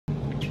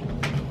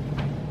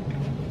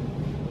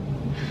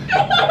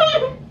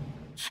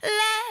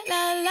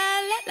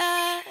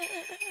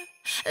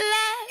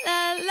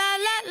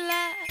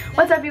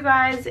What's up, you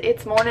guys?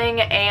 It's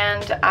morning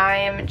and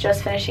I'm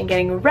just finishing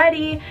getting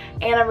ready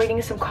and I'm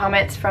reading some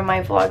comments from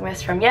my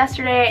Vlogmas from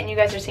yesterday and you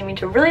guys are seeming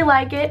to really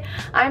like it.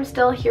 I'm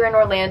still here in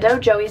Orlando.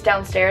 Joey's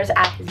downstairs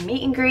at his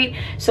meet and greet.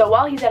 So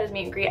while he's at his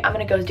meet and greet, I'm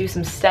gonna go do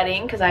some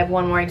studying because I have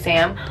one more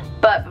exam.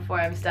 But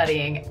before I'm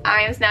studying,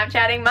 I am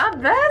Snapchatting my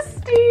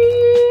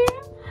bestie.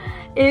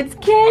 It's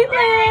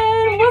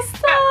Caitlin.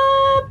 What's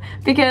up?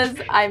 Because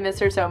I miss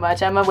her so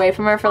much. I'm away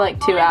from her for like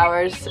 2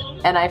 hours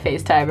and I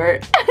FaceTime her.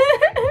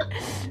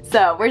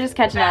 So we're just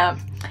catching up.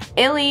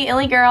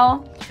 Illy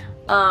girl.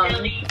 I'm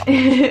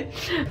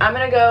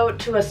gonna go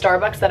to a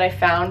Starbucks that I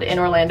found in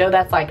Orlando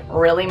that's like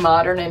really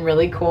modern and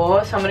really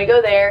cool. So I'm gonna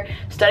go there,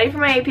 study for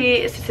my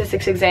AP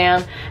statistics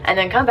exam, and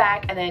then come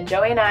back, and then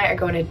Joey and I are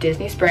going to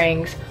Disney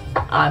Springs.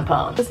 I'm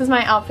pumped. This is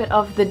my outfit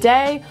of the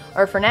day,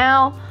 or for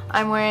now.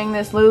 I'm wearing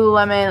this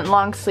Lululemon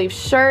long sleeve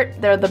shirt.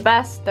 They're the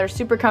best. They're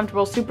super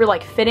comfortable, super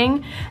like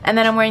fitting. And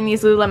then I'm wearing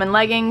these Lululemon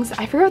leggings.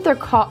 I forget what they're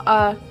called.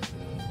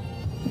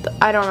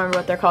 I don't remember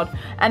what they're called.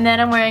 And then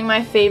I'm wearing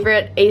my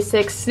favorite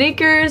Asics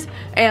sneakers.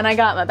 And I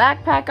got my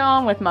backpack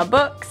on with my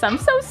books. I'm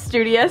so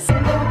studious.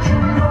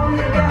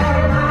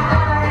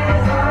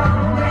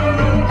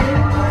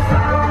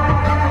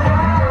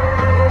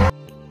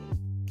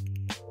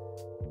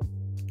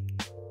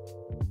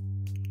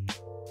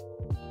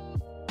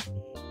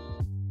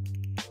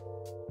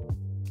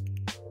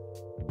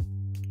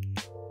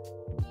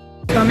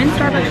 So I'm in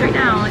Starbucks right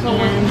now, and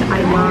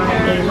I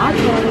got a latte,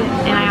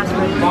 and I asked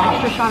for an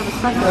extra shot of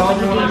espresso, but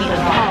he gave me a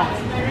tall.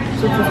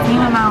 So it's the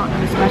same amount of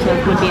espresso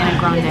as would be in a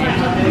grande.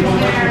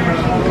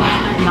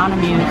 Not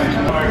amused.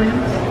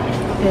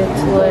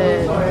 It's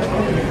lit.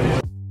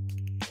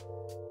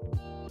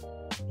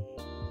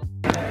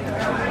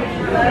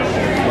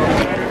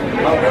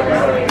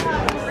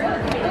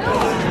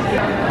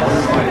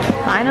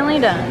 Finally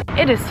done.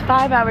 It is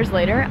 5 hours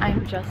later.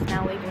 I'm just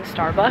now leaving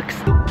Starbucks.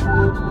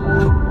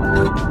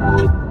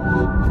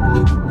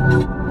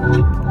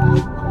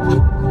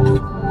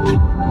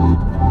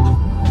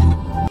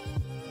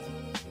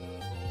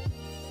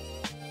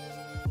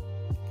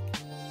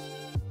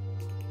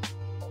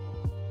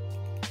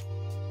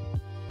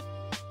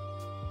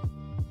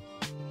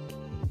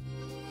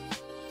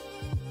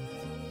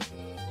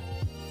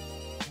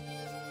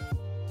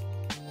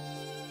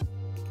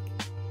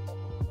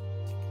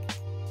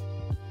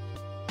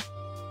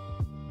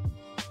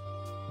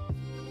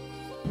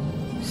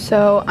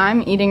 So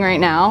I'm eating right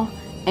now,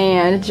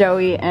 and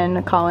Joey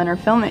and Colin are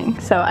filming,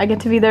 so I get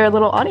to be their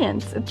little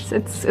audience.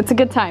 It's a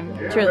good time,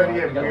 truly.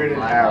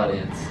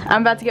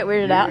 I'm about to get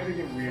weirded out.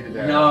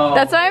 No.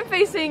 That's why I'm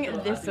facing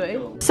this way.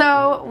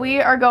 So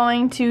we are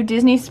going to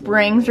Disney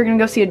Springs. We're gonna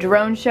go see a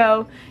drone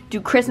show,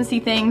 do Christmassy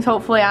things.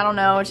 Hopefully, I don't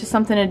know. It's just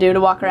something to do,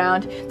 to walk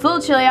around. It's a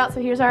little chilly out,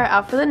 so here's our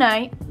outfit for the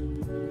night.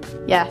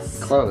 Yes.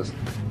 Clothes.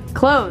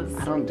 Clothes.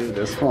 I don't do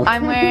this one.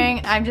 I'm wearing,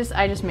 I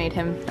just made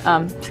him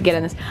to get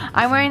in this.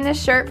 I'm wearing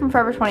this shirt from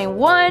Forever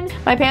 21.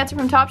 My pants are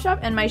from Topshop,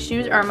 and my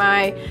shoes are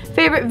my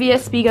favorite Via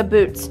Spiga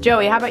boots.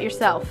 Joey, how about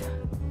yourself?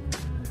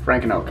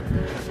 Frank and Oak.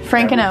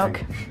 Frank and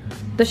Oak.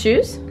 The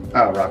shoes?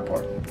 Oh,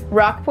 Rockport.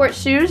 Rockport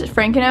shoes,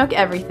 Frank and Oak,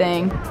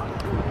 everything.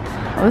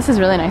 Oh, this is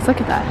really nice. Look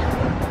at that.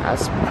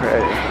 That's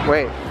pretty.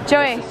 Wait.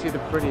 Joey. Let's see the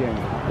pretty end.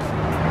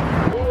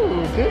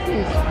 Ooh,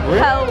 Disney's pretty.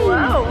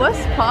 Hello,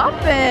 what's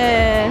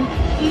poppin'?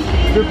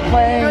 You're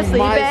playing You're sleeping,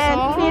 my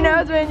song? he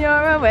knows when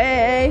you're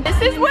away.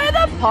 This is where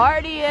the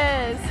party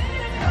is.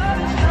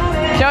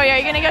 Joey, are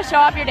you gonna go show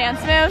off your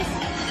dance moves?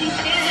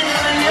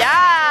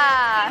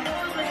 Yeah.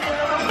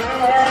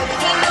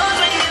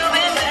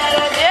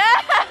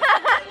 Yeah.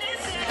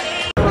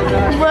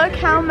 Look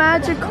how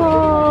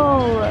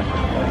magical.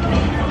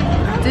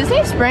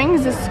 Disney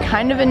Springs is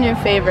kind of a new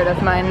favorite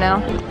of mine now.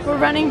 We're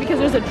running because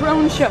there's a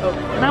drone show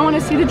and I want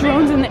to see the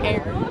drones in the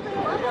air.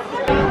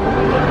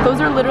 Those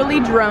are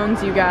literally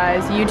drones, you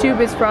guys. YouTube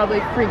is probably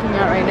freaking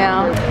out right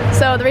now.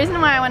 So the reason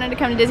why I wanted to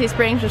come to Disney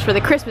Springs was for the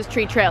Christmas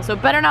tree trail, so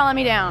it better not let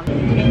me down.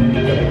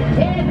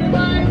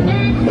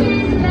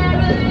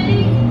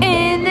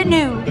 In the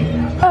new.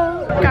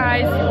 Oh,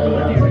 guys,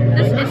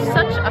 this is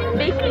such a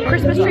fake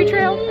Christmas tree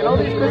trail.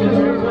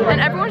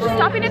 And everyone's just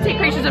stopping to take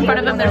pictures in front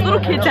of them. There's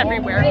little kids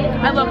everywhere.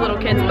 I love little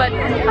kids, but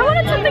I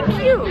wanted something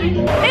cute.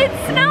 It's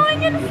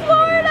snowing in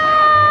Florida!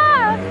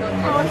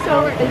 Oh, I'm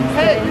so insane.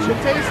 Hey, you should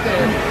taste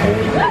it.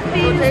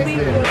 Taste it.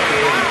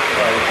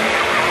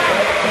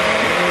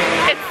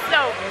 It's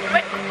soap.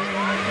 Wait.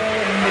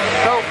 It's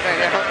soap, man.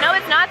 No,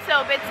 it's not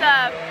soap. It's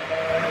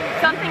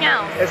something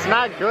else. It's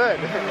not good.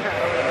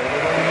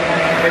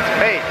 It's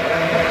fake.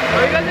 What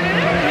are you guys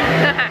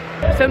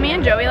doing? So me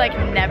and Joey like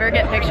never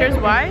get pictures.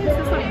 Why does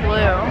this look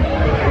blue?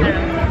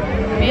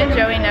 Me and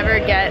Joey never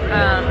get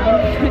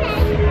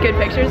good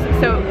pictures.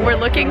 So we're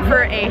looking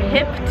for a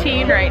hip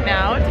teen right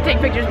now to take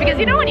pictures, because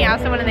you know when you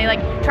ask someone and they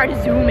like try to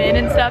zoom in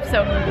and stuff.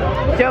 So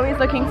Joey's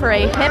looking for a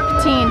hip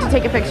teen to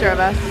take a picture of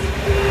us.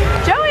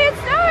 Joey, it's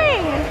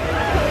snowing!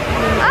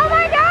 Oh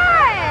my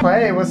god!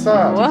 Hey, what's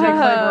up?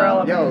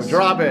 Whoa. Yo,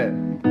 drop it.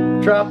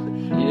 Drop.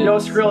 Yo,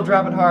 Skrill,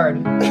 drop it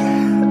hard.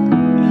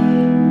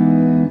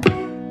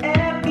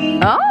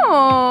 Oh!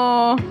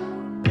 Oh.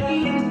 I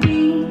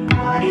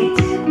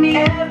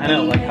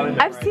know, like how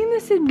I've seen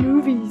this in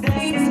movies.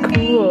 This is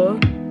cool.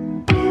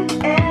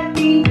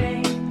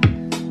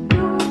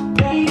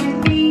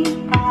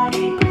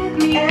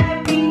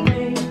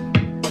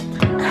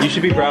 You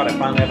should be proud. I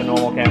finally have a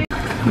normal camera.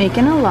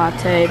 Making a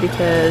latte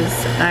because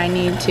I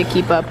need to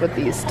keep up with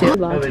these two.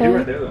 Oh, they do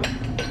right there though.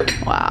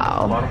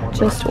 Wow.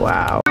 Just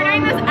wow. We're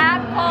doing this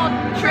app called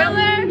Triller.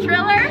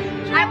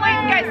 I'm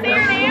like, guys, say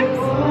your names.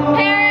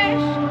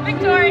 Parrish,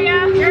 Victoria,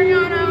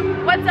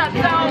 Ariana. What's up? So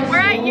we're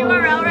at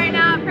URL right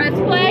now. Press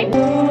play.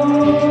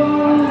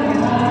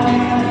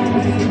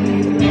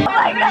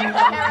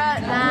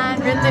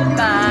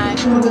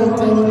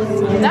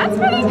 That's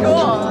pretty cool.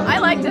 I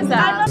like this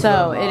app.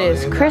 So it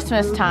is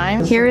Christmas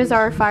time. Here is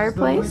our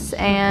fireplace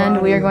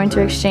and we are going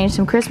to exchange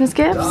some Christmas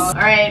gifts. All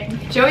right,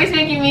 Joey's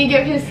making me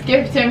give his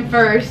gift to him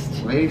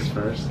first. Ladies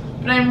first.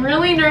 But I'm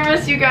really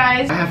nervous, you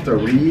guys. I have to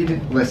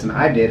read. Listen,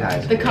 I did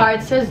high school. The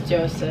card says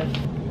Joseph.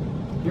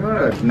 You want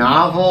a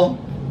novel?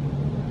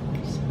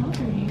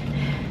 Sorry.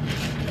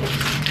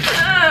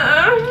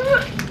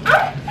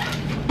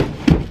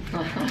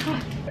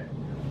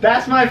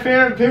 That's my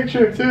favorite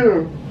picture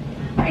too.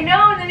 I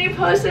know, and then you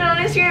posted it on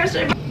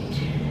Instagram.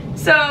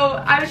 So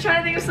I was trying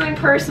to think of something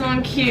personal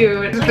and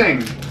cute. Here's the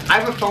thing, I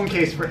have a phone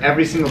case for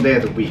every single day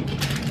of the week.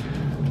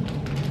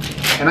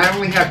 And I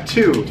only have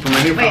 2 for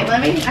my new phone. Wait,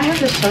 I have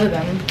to show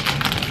them.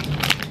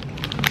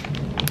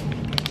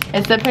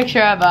 It's the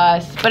picture of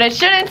us, but it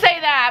shouldn't say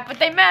that, but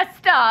they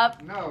messed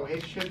up. No,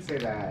 it should say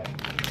that.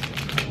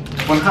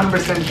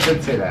 100%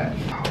 should say that.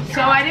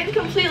 So I didn't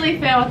completely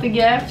fail with the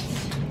gifts.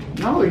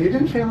 No, you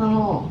didn't fail at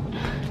all.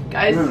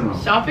 Guys, No.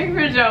 shopping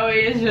for Joey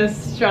is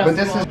just stressful. But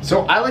this is,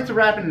 so I like to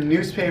wrap in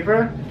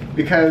newspaper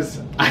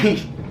because I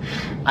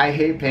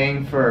hate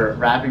paying for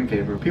wrapping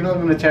paper. People are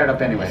gonna tear it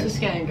up anyway. It's just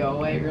gonna go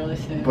away really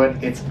soon.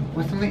 But it's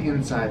what's on the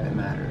inside that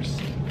matters.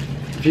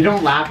 If you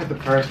don't laugh at the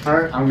first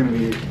part, I'm gonna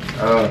be,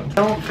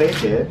 don't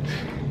fake it.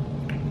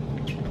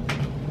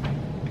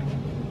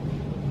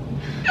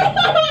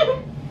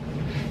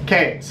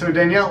 Okay, so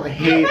Danielle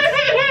hates,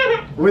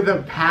 with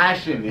a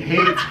passion,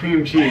 hates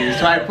cream cheese.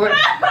 So I put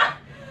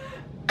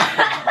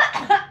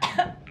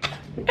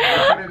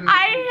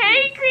I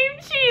hate cream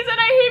cheese and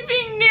I hate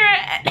being near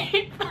it, and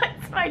he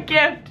puts my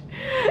gift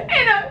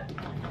in a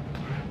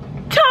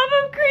tub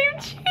of cream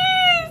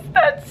cheese.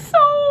 That's so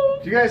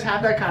Do you guys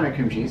have that kind of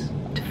cream cheese?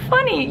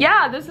 funny.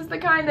 Yeah, this is the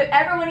kind that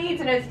everyone eats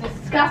and it's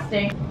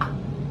disgusting.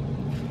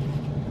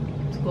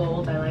 It's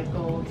gold, I like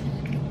gold.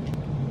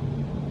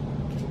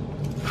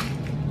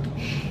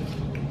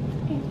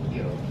 Thank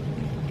you.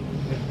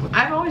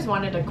 I've always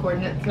wanted a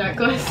coordinates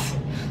necklace.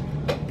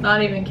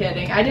 Not even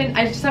kidding. I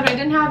just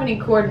didn't have any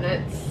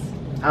coordinates.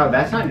 Oh,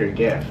 that's not your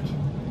gift.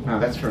 No,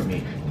 that's for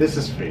me. This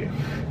is for you.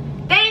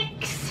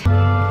 Thanks!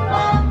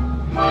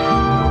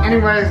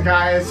 Anyways,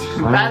 guys,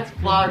 that's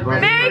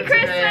Vlogmas. Merry for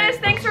Christmas! today.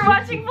 Thanks for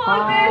watching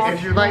Vlogmas!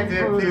 If you liked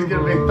it, please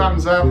give a big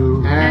thumbs up.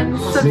 And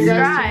we'll see you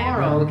guys subscribe.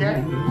 tomorrow,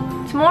 okay?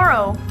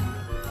 Tomorrow.